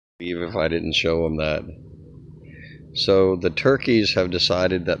Even if I didn't show them that. So the turkeys have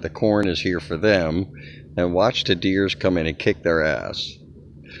decided that the corn is here for them, and watch the deers come in and kick their ass.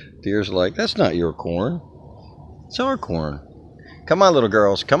 Deer's like, that's not your corn. It's our corn. Come on, little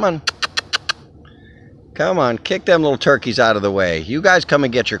girls. Come on. Come on. Kick them little turkeys out of the way. You guys come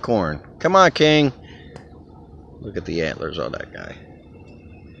and get your corn. Come on, King. Look at the antlers on that guy.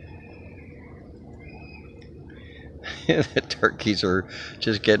 The turkeys are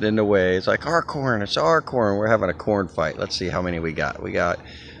just getting in the way. It's like, our corn. It's our corn. We're having a corn fight. Let's see how many we got. We got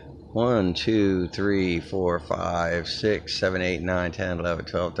 1, 2, 3, 4, 5, 6, 7, 8, 9, 10, 11,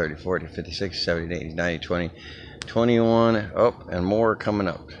 12, 13, 14, 15, 16, 17, 18, 19, 20, 21. Oh, and more coming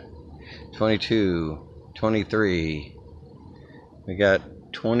up. 22, 23. We got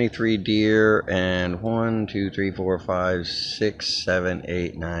 23 deer and 1, 2, 3, 4, 5, 6, 7,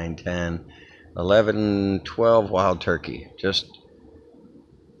 8, 9, 10, 11, 12 wild turkey. Just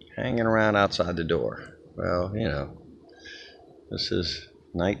hanging around outside the door. Well, you know, this is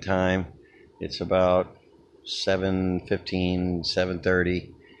nighttime. It's about 7:15,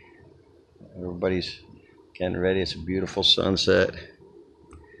 7:30. Everybody's getting ready. It's a beautiful sunset.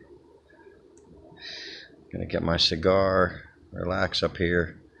 Gonna get my cigar, relax up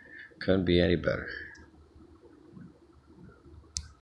here. Couldn't be any better.